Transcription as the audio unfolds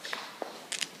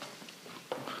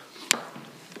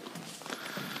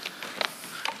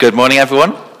Good morning,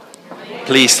 everyone.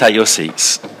 Please take your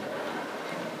seats.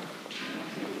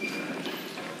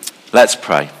 Let's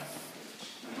pray.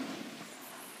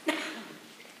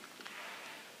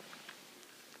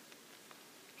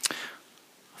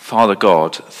 Father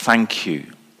God, thank you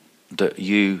that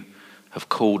you have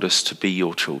called us to be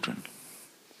your children.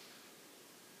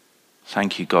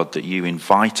 Thank you, God, that you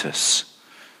invite us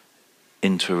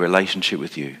into a relationship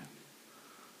with you.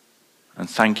 And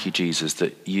thank you, Jesus,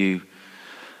 that you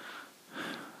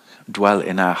dwell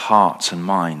in our hearts and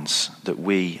minds, that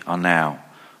we are now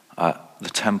the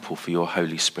temple for your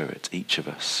Holy Spirit, each of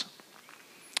us.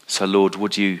 So, Lord,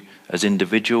 would you, as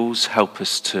individuals, help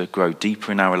us to grow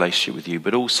deeper in our relationship with you,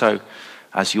 but also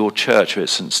as your church at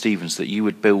St. Stephen's, that you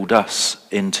would build us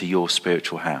into your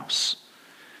spiritual house,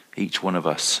 each one of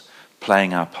us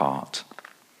playing our part.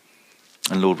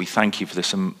 And Lord, we thank you for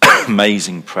this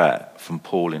amazing prayer from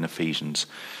Paul in Ephesians.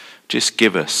 Just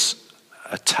give us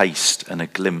a taste and a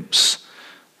glimpse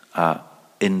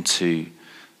into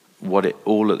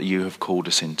all that you have called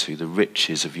us into, the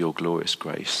riches of your glorious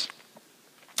grace,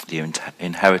 the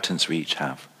inheritance we each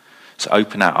have. So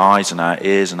open our eyes and our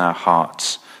ears and our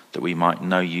hearts that we might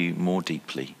know you more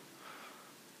deeply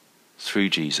through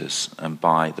Jesus and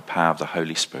by the power of the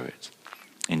Holy Spirit.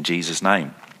 In Jesus'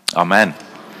 name, amen.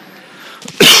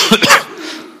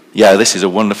 Yeah, this is a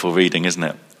wonderful reading, isn't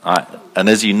it? And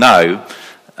as you know,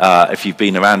 if you've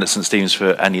been around at St. Stephen's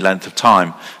for any length of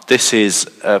time, this is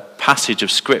a passage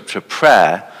of scripture,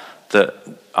 prayer, that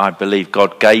I believe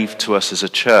God gave to us as a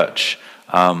church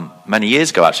many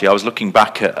years ago, actually. I was looking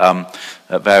back at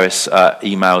various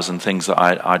emails and things that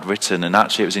I'd written, and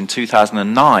actually it was in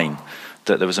 2009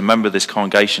 that there was a member of this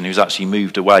congregation who's actually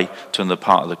moved away to another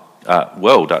part of the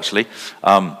world, actually,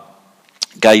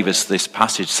 gave us this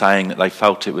passage saying that they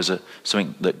felt it was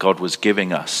something that God was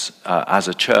giving us as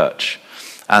a church.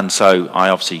 And so I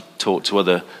obviously talked to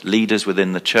other leaders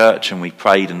within the church, and we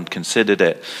prayed and considered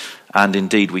it. And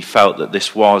indeed, we felt that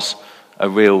this was a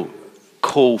real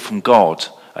call from God,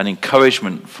 an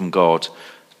encouragement from God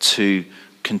to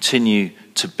continue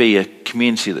to be a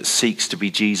community that seeks to be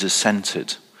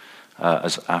Jesus-centered,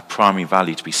 as our primary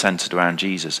value, to be centered around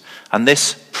Jesus. And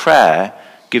this prayer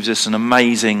gives us an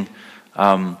amazing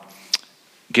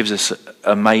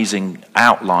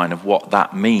outline of what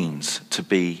that means to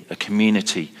be a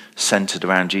community centered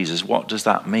around Jesus. What does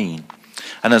that mean?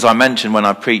 And as I mentioned when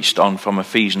I preached on from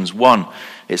Ephesians 1,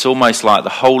 it's almost like the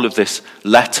whole of this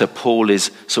letter, Paul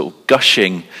is sort of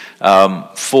gushing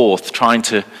forth, trying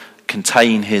to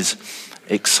contain his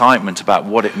excitement about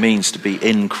what it means to be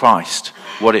in Christ,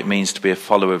 what it means to be a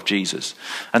follower of Jesus.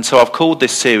 And so I've called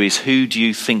this series, Who Do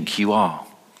You Think You Are?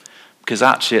 Because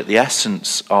actually at the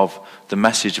essence of the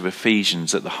message of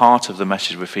Ephesians, at the heart of the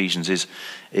message of Ephesians is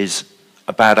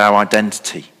about our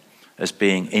identity as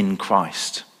being in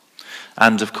Christ.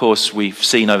 And of course we've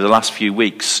seen over the last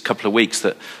couple of weeks,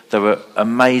 that there are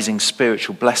amazing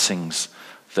spiritual blessings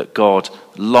that God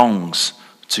longs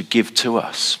to give to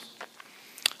us.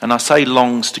 And I say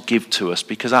longs to give to us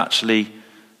because actually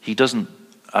he doesn't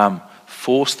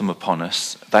force them upon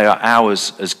us. They are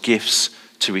ours as gifts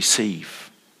to receive.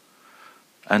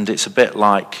 And it's a bit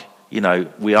like,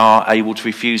 we are able to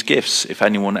refuse gifts. If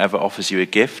anyone ever offers you a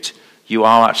gift, you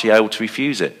are actually able to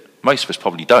refuse it. Most of us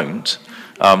probably don't.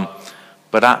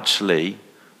 But actually,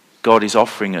 God is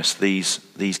offering us these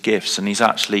gifts, and he's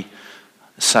actually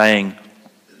saying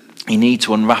you need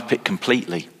to unwrap it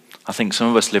completely. I think some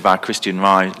of us live our Christian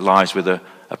lives with a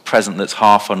present that's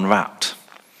half unwrapped.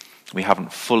 We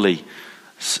haven't fully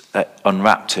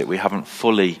unwrapped it. We haven't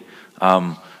fully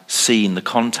seen the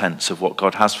contents of what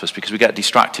God has for us, because we get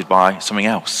distracted by something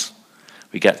else.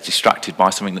 We get distracted by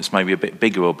something that's maybe a bit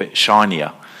bigger or a bit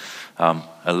shinier.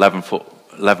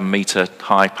 11-meter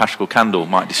high practical candle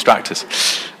might distract us.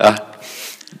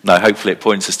 No, hopefully it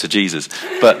points us to Jesus.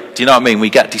 But do you know what I mean? We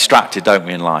get distracted, don't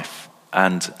we, in life?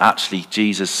 And actually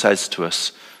Jesus says to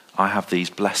us, I have these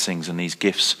blessings and these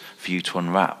gifts for you to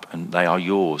unwrap, and they are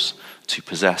yours to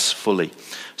possess fully.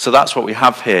 So that's what we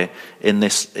have here in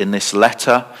this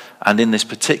letter, and in this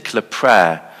particular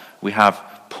prayer we have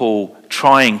Paul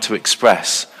trying to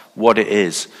express what it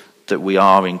is that we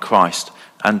are in Christ.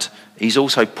 And he's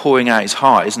also pouring out his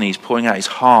heart, isn't he? He's pouring out his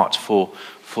heart for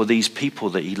these people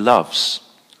that he loves,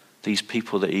 these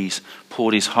people that he's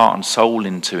poured his heart and soul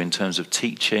into in terms of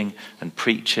teaching and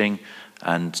preaching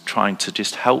and trying to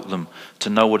just help them to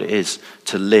know what it is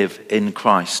to live in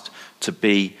Christ, to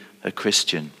be a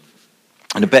Christian.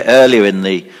 And a bit earlier in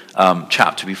the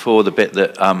chapter before, the bit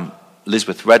that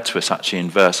Elizabeth read to us actually in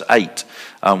verse 8,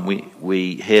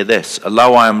 we hear this.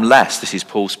 Lo, I am less, this is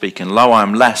Paul speaking, lo, I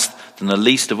am less than the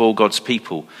least of all God's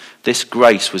people. This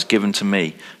grace was given to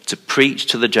me to preach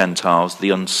to the Gentiles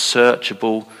the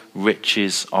unsearchable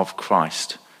riches of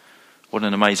Christ. What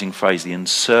an amazing phrase, the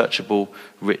unsearchable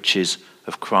riches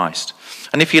of Christ.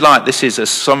 And if you like, this is a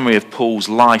summary of Paul's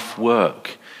life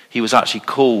work. He was actually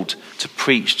called to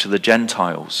preach to the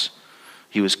Gentiles.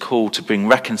 He was called to bring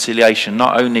reconciliation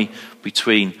not only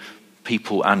between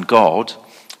people and God,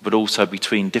 but also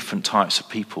between different types of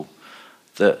people.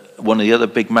 That one of the other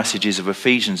big messages of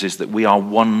Ephesians is that we are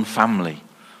one family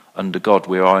under God.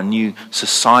 We are a new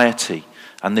society.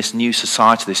 And this new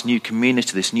society, this new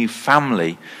community, this new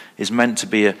family is meant to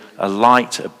be a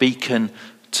light, a beacon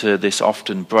to this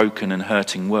often broken and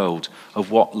hurting world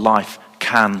of what life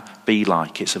can be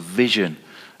like. It's a vision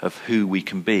of who we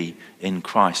can be in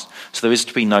Christ. So there is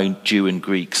to be no Jew and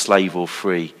Greek, slave or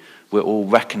free. We're all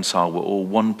reconciled. We're all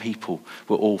one people.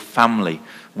 We're all family.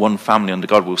 One family under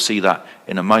God. We'll see that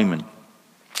in a moment.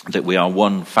 That we are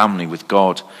one family with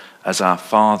God as our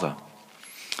Father.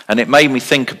 And it made me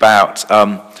think about,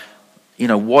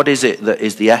 what is it that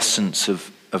is the essence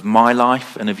of my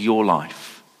life and of your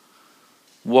life?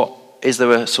 What is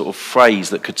there a sort of phrase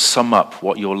that could sum up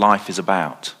what your life is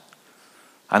about?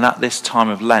 And at this time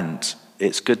of Lent,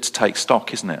 it's good to take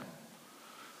stock, isn't it?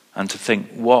 And to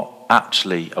think, what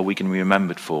actually are we going to be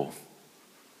remembered for?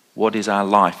 What is our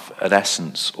life at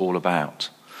essence all about?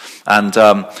 And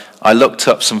I looked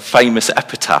up some famous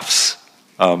epitaphs.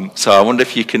 So I wonder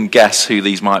if you can guess who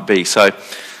these might be. So,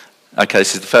 okay,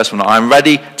 this is the first one. I'm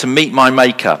ready to meet my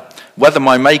Maker. Whether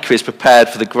my Maker is prepared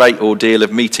for the great ordeal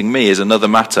of meeting me is another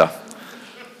matter.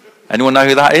 Anyone know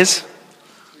who that is?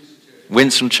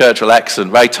 Winston Churchill,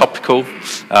 excellent, very topical,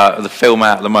 the film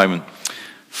out at the moment.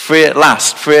 Free at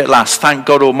last, thank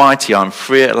God Almighty, I'm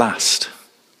free at last.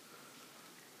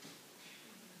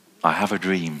 I have a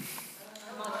dream.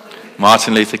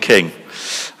 Martin Luther King,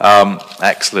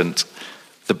 excellent.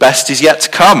 The best is yet to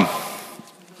come.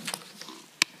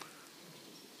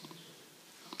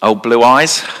 Old Blue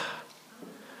Eyes,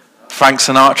 Frank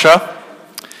Sinatra.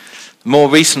 The more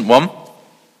recent one,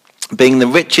 being the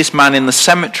richest man in the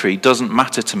cemetery doesn't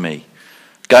matter to me.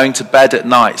 Going to bed at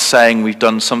night saying we've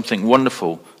done something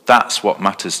wonderful, that's what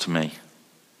matters to me.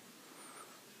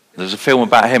 There's a film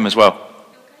about him as well.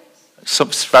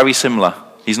 It's very similar.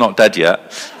 He's not dead yet.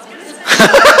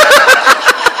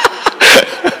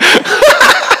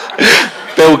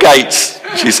 Bill Gates,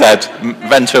 she said,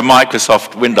 inventor of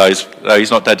Microsoft Windows. No,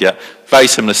 he's not dead yet. Very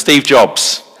similar. Steve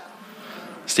Jobs,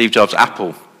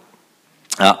 Apple.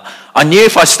 I knew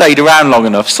if I stayed around long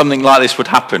enough, something like this would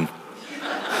happen.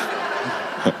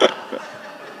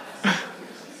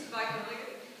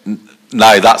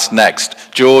 No, that's next.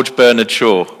 George Bernard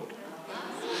Shaw.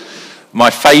 My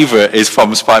favourite is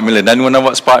from Spike Milligan. Anyone know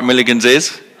what Spike Milligan's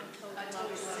is?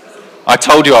 I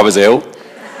told you I was ill.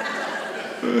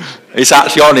 It's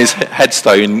actually on his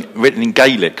headstone, written in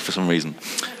Gaelic for some reason.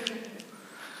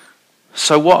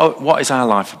 So what is our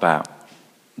life about?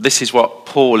 This is what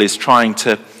Paul is trying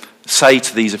to say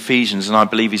to these Ephesians, and I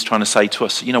believe he's trying to say to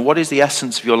us, what is the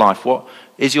essence of your life? What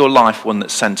is your life one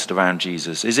that's centered around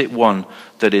Jesus? Is it one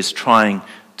that is trying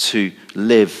to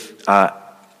live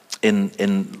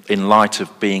in light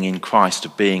of being in Christ,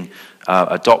 of being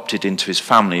adopted into his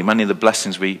family? Many of the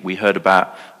blessings we heard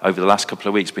about over the last couple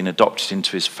of weeks, being adopted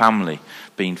into his family,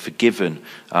 being forgiven,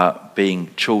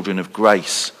 being children of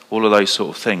grace, all of those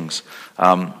sort of things.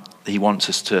 He wants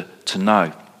us to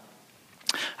know.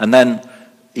 And then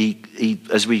he,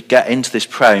 as we get into this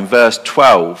prayer, in verse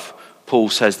 12, Paul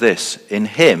says this: in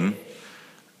him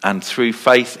and through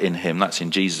faith in him, that's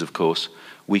in Jesus of course,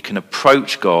 we can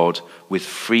approach God with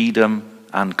freedom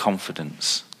and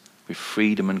confidence. With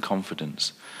freedom and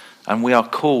confidence. And we are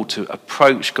called to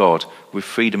approach God with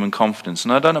freedom and confidence.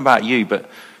 And I don't know about you, but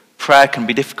prayer can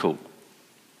be difficult.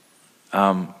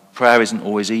 Prayer isn't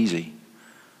always easy.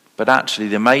 But actually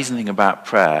the amazing thing about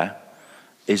prayer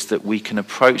is that we can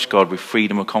approach God with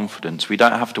freedom and confidence. We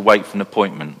don't have to wait for an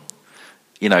appointment.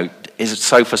 It's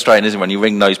so frustrating, isn't it, when you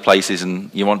ring those places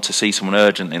and you want to see someone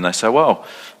urgently and they say, we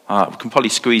can probably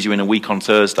squeeze you in a week on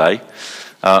Thursday.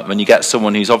 When you get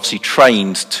someone who's obviously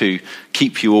trained to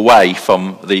keep you away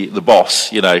from the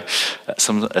boss,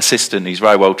 some assistant who's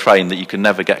very well trained that you can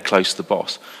never get close to the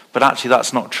boss. But actually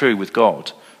that's not true with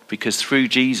God, because through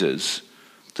Jesus,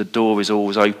 the door is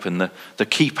always open. The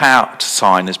keep out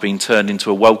sign has been turned into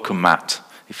a welcome mat,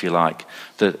 if you like.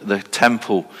 The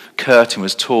temple curtain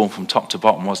was torn from top to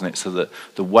bottom, wasn't it? So that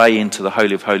the way into the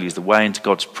Holy of Holies, the way into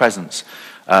God's presence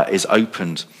is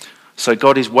opened. So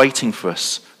God is waiting for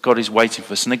us God is waiting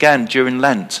for us. And again, during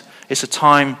Lent, it's a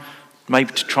time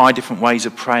maybe to try different ways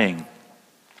of praying,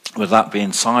 whether that be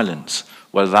in silence,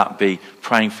 whether that be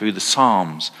praying through the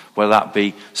Psalms, whether that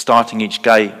be starting each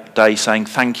day saying,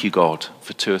 thank you, God,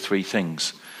 for 2 or 3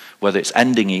 things, whether it's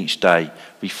ending each day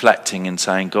reflecting and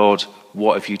saying, God,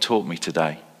 what have you taught me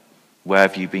today? Where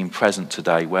have you been present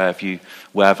today? Where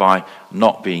have I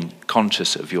not been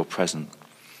conscious of your presence?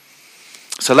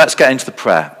 So let's get into the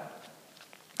prayer.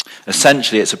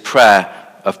 Essentially, it's a prayer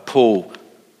of Paul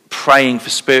praying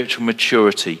for spiritual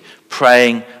maturity,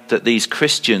 praying that these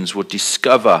Christians would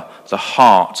discover the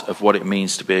heart of what it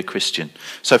means to be a Christian.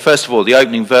 So first of all, the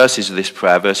opening verses of this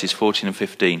prayer, verses 14 and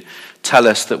 15, tell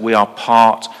us that we are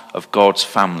part of God's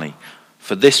family.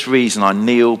 For this reason I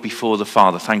kneel before the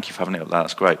Father. Thank you for having it up there,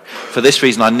 that's great. For this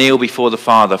reason I kneel before the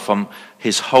Father, from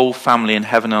his whole family in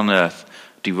heaven and on earth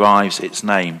derives its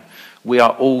name. We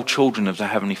are all children of the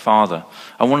Heavenly Father.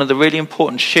 And one of the really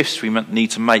important shifts we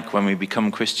need to make when we become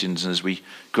Christians and as we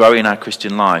grow in our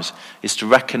Christian lives is to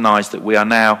recognize that we are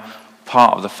now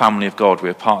part of the family of God. We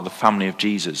are part of the family of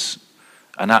Jesus.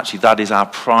 And actually that is our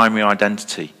primary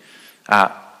identity.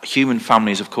 Our human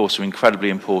families, of course, are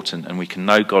incredibly important, and we can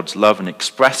know God's love and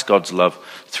express God's love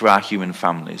through our human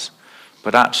families.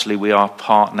 But actually we are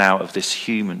part now of this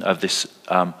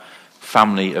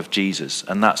family of Jesus,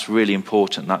 and that's really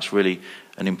important. That's really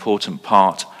an important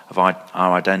part of our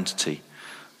identity.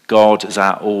 God is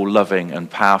our all-loving and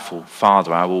powerful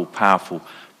Father, our all-powerful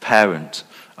parent,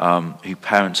 who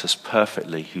parents us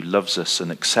perfectly, who loves us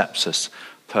and accepts us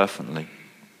perfectly.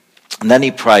 And then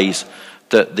he prays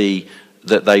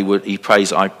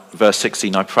verse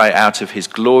 16, I pray out of his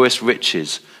glorious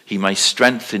riches he may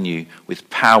strengthen you with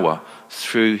power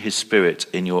through his Spirit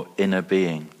in your inner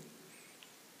being.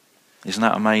 Isn't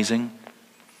that amazing?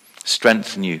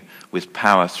 Strengthen you with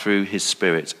power through his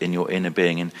Spirit in your inner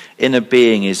being. And inner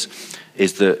being it's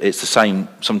the same.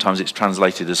 Sometimes it's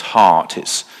translated as heart.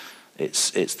 It's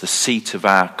the seat of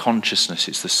our consciousness.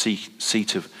 It's the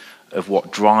seat of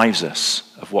what drives us,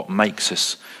 of what makes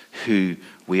us who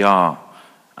we are.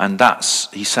 And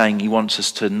he's saying he wants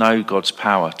us to know God's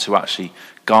power, to actually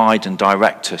guide and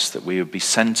direct us, that we would be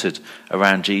centered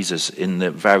around Jesus in the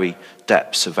very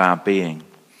depths of our being.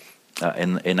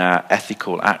 In our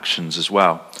ethical actions as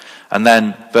well. And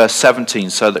then verse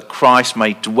 17, so that Christ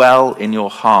may dwell in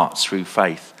your hearts through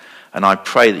faith. And I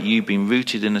pray that you've been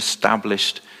rooted and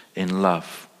established in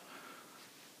love.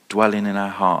 Dwelling in our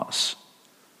hearts.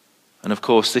 And of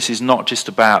course, this is not just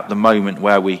about the moment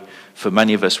where for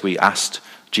many of us, we asked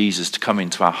Jesus to come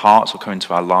into our hearts or come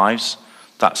into our lives.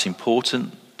 That's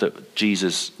important, that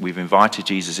we've invited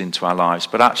Jesus into our lives.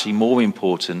 But actually more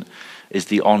important is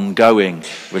the ongoing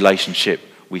relationship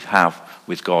we have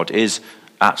with God. Is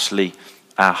actually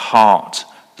our heart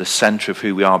the center of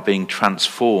who we are, being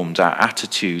transformed, our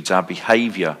attitudes, our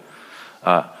behavior?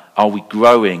 Are we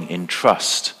growing in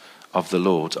trust of the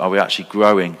Lord? Are we actually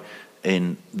growing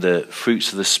in the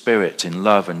fruits of the Spirit, in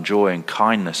love and joy and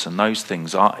kindness and those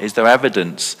things? Is there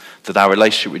evidence that our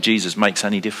relationship with Jesus makes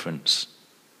any difference?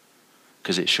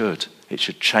 Because it should. It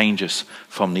should change us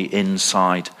from the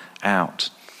inside out.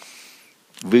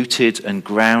 Rooted and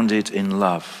grounded in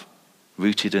love,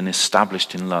 rooted and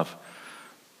established in love,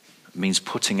 means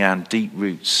putting our deep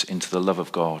roots into the love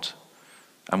of God.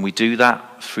 And we do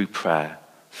that through prayer,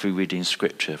 through reading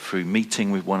scripture, through meeting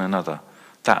with one another.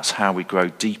 That's how we grow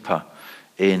deeper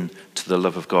into the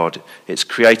love of God. It's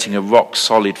creating a rock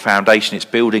solid foundation. It's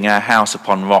building our house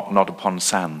upon rock, not upon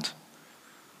sand.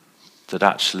 That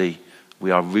actually we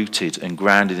are rooted and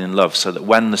grounded in love, so that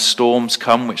when the storms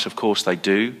come, which of course they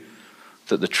do,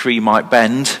 that the tree might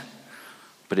bend,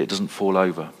 but it doesn't fall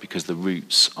over because the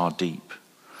roots are deep.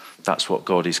 That's what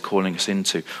God is calling us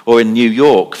into. Or in New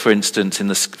York, for instance,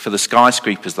 for the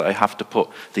skyscrapers, that they have to put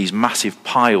these massive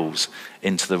piles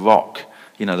into the rock.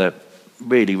 You know, they're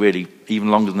really, really, even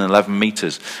longer than 11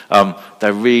 meters.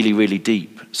 They're really, really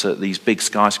deep, so that these big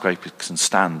skyscrapers can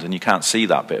stand. And you can't see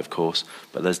that bit, of course,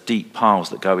 but there's deep piles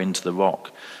that go into the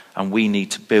rock. And we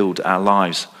need to build our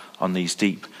lives on these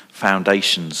deep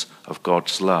foundations of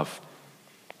God's love.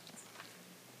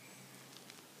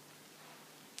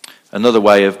 Another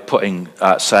way of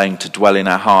saying to dwell in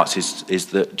our hearts is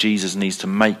that Jesus needs to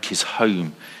make his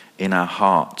home in our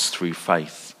hearts through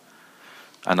faith.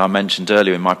 And I mentioned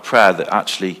earlier in my prayer that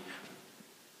actually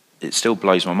it still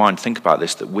blows my mind. Think about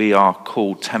this, that we are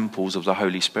called temples of the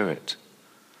Holy Spirit.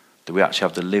 That we actually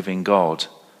have the living God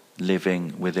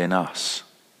living within us.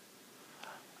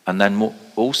 And then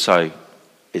also,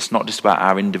 it's not just about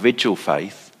our individual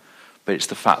faith, but it's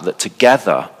the fact that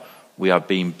together we are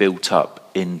being built up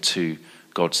into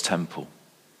God's temple.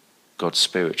 God's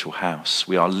spiritual house.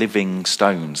 We are living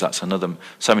stones. That's another,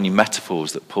 so many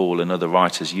metaphors that Paul and other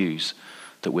writers use,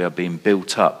 that we are being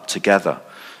built up together.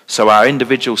 So our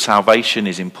individual salvation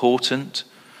is important,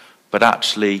 but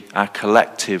actually our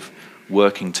collective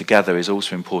working together is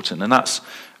also important. And that's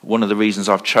one of the reasons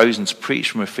I've chosen to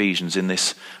preach from Ephesians in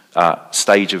this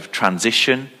stage of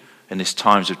transition, in this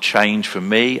times of change for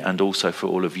me and also for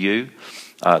all of you.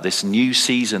 This new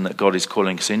season that God is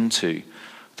calling us into,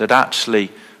 that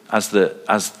actually as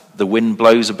the wind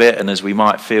blows a bit and as we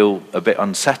might feel a bit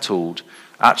unsettled,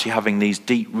 actually having these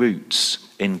deep roots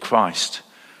in Christ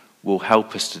will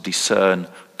help us to discern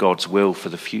God's will for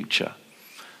the future.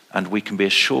 And we can be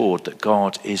assured that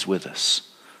God is with us.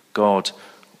 God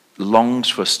longs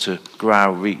for us to grow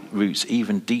our roots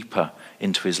even deeper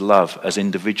into his love as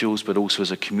individuals, but also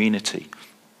as a community.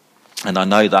 And I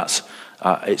know that's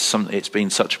it's been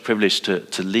such a privilege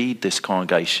to lead this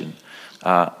congregation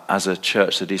as a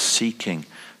church that is seeking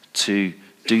to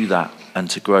do that and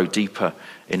to grow deeper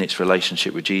in its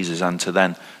relationship with Jesus, and to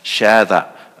then share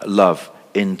that love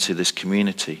into this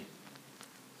community.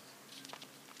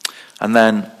 And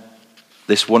then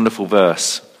this wonderful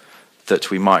verse, that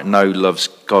we might know loves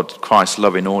God, Christ's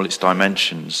love in all its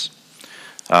dimensions.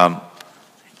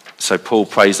 So Paul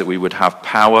prays that we would have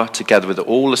power together with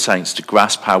all the saints to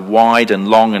grasp how wide and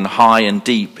long and high and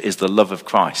deep is the love of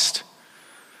Christ.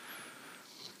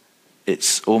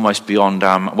 It's almost beyond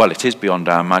it is beyond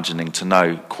our imagining to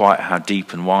know quite how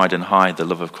deep and wide and high the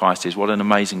love of Christ is. What an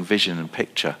amazing vision and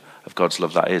picture of God's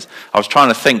love that is. I was trying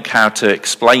to think how to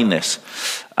explain this,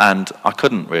 and I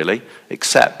couldn't really,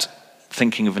 except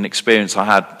thinking of an experience I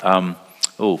had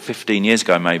 15 years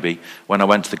ago maybe, when I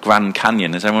went to the Grand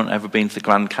Canyon. Has anyone ever been to the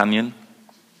Grand Canyon?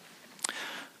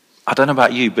 I don't know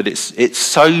about you, but it's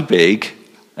so big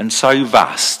and so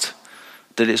vast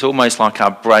that it's almost like our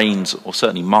brains, or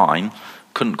certainly mine,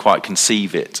 couldn't quite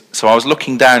conceive it. So I was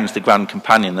looking down into the Grand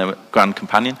Canyon,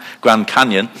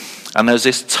 and there was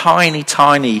this tiny,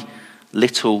 tiny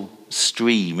little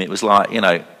stream. It was looking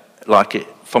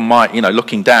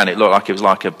down, it looked like it was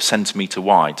like a centimetre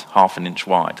wide, half an inch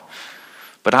wide.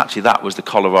 But actually that was the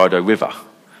Colorado River,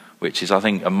 which is, I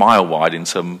think, a mile wide in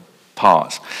some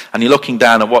parts. And you're looking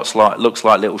down at looks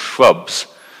like little shrubs,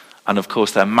 and of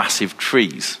course they're massive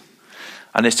trees.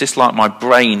 And it's just like my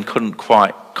brain couldn't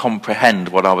quite comprehend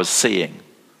what I was seeing.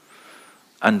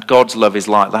 And God's love is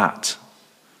like that.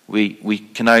 We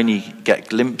can only get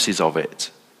glimpses of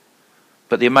it.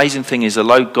 But the amazing thing is,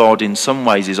 although God in some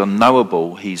ways is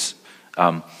unknowable, he's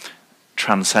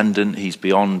transcendent, he's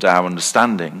beyond our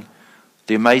understanding,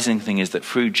 the amazing thing is that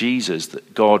through Jesus,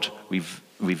 that God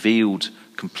revealed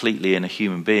completely in a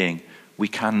human being, we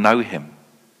can know him.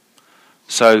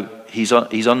 So he's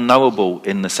unknowable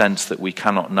in the sense that we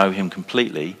cannot know him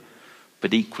completely,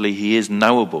 but equally he is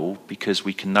knowable because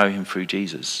we can know him through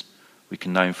Jesus. We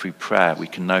can know him through prayer. We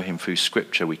can know him through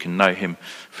scripture. We can know him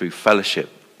through fellowship.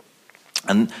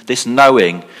 And this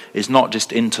knowing is not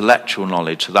just intellectual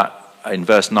knowledge, so that in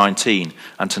verse 19,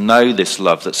 and to know this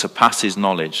love that surpasses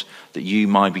knowledge, that you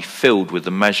might be filled with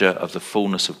the measure of the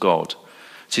fullness of God.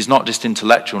 So it's not just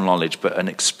intellectual knowledge, but an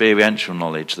experiential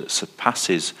knowledge that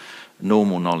surpasses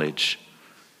normal knowledge.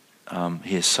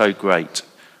 He is so great,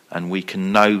 and we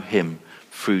can know him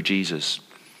through Jesus.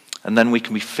 And then we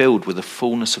can be filled with the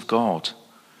fullness of God.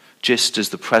 Just as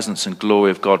the presence and glory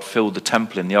of God filled the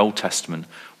temple in the Old Testament,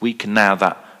 we can now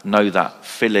know that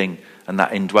filling and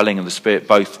that indwelling of the Spirit,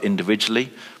 both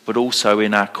individually, but also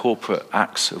in our corporate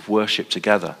acts of worship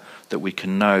together, that we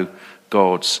can know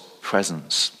God's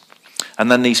presence.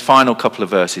 And then these final couple of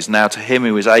verses, now to him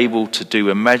who is able to do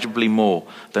immeasurably more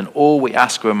than all we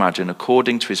ask or imagine,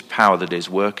 according to his power that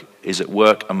is at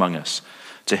work among us.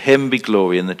 To him be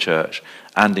glory in the church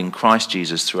and in Christ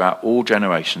Jesus throughout all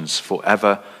generations,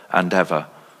 forever and ever.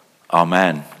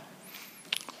 Amen.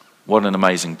 What an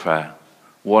amazing prayer.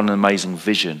 What an amazing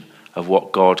vision of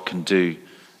what God can do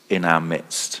in our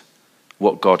midst.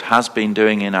 What God has been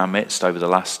doing in our midst over the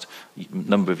last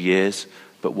number of years,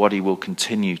 but what he will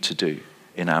continue to do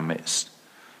in our midst.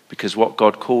 Because what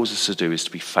God calls us to do is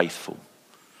to be faithful,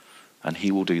 and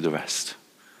he will do the rest.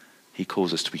 He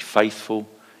calls us to be faithful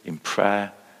in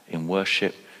prayer, in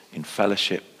worship, in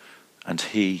fellowship, and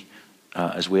he,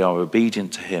 as we are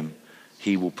obedient to him,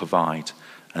 he will provide,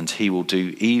 and he will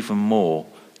do even more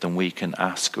than we can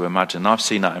ask or imagine. I've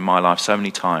seen that in my life so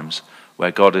many times,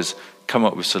 where God has come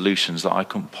up with solutions that I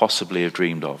couldn't possibly have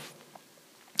dreamed of,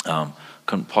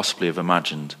 couldn't possibly have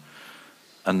imagined.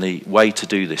 And the way to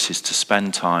do this is to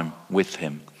spend time with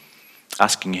him,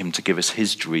 asking him to give us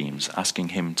his dreams, asking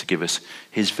him to give us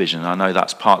his vision. I know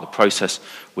that's part of the process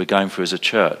we're going through as a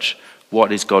church,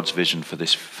 What is God's vision for the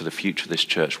future of this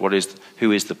church?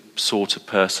 Who is the sort of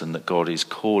person that God is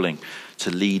calling to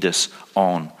lead us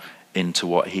on into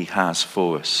what he has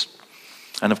for us?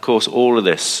 And of course, all of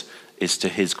this is to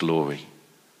his glory.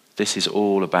 This is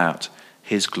all about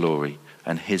his glory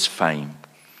and his fame,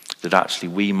 that actually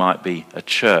we might be a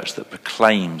church that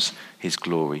proclaims his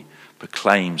glory,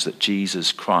 proclaims that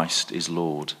Jesus Christ is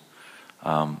Lord,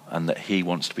 and that he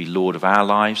wants to be Lord of our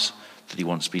lives, that he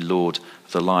wants to be Lord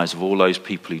of the lives of all those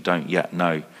people who don't yet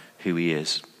know who he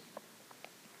is.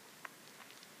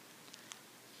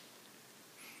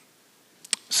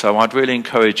 So I'd really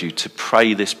encourage you to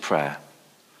pray this prayer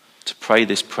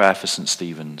for St.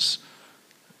 Stephen's,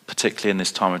 particularly in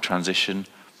this time of transition,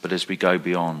 but as we go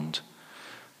beyond.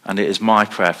 And it is my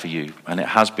prayer for you, and it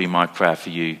has been my prayer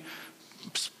for you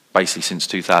basically since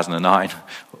 2009,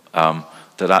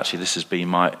 that actually this has been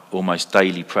my almost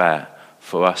daily prayer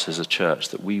for us as a church,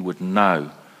 that we would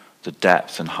know the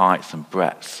depth and height and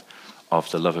breadth of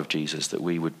the love of Jesus, that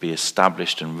we would be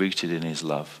established and rooted in his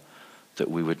love,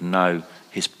 that we would know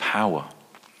his power.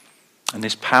 And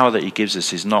this power that he gives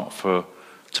us is not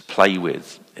to play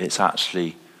with, it's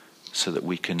actually so that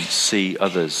we can see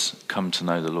others come to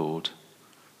know the Lord.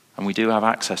 And we do have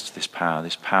access to this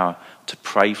power to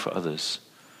pray for others.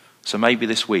 So maybe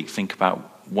this week think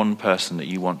about one person that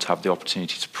you want to have the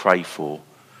opportunity to pray for.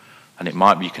 And it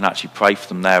might be you can actually pray for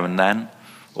them there and then,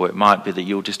 or it might be that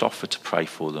you'll just offer to pray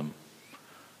for them.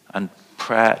 And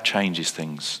prayer changes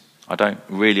things. I don't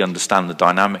really understand the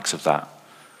dynamics of that,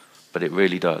 but it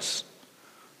really does.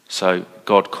 So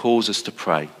God calls us to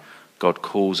pray. God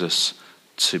calls us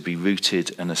to be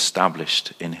rooted and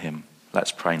established in him.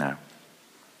 Let's pray now.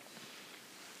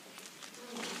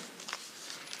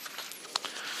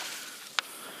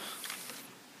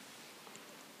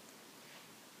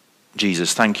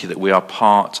 Jesus, thank you that we are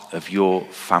part of your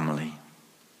family.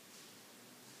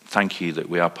 Thank you that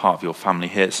we are part of your family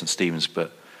here at St. Stephen's,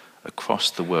 but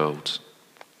across the world.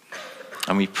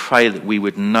 And we pray that we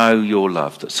would know your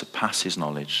love that surpasses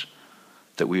knowledge,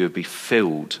 that we would be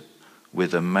filled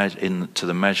with to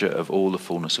the measure of all the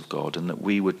fullness of God, and that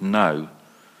we would know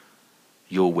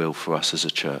your will for us as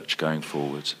a church going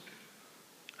forward.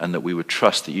 And that we would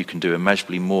trust that you can do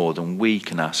immeasurably more than we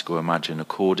can ask or imagine,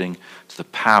 according to the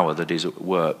power that is at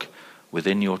work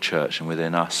within your church and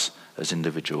within us as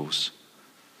individuals.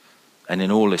 And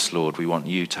in all this, Lord, we want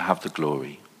you to have the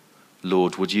glory.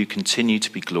 Lord, would you continue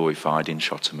to be glorified in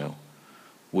Shottermill?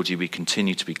 Would you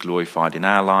continue to be glorified in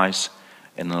our lives,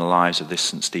 in the lives of this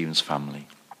St. Stephen's family?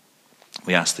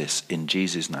 We ask this in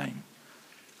Jesus' name.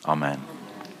 Amen.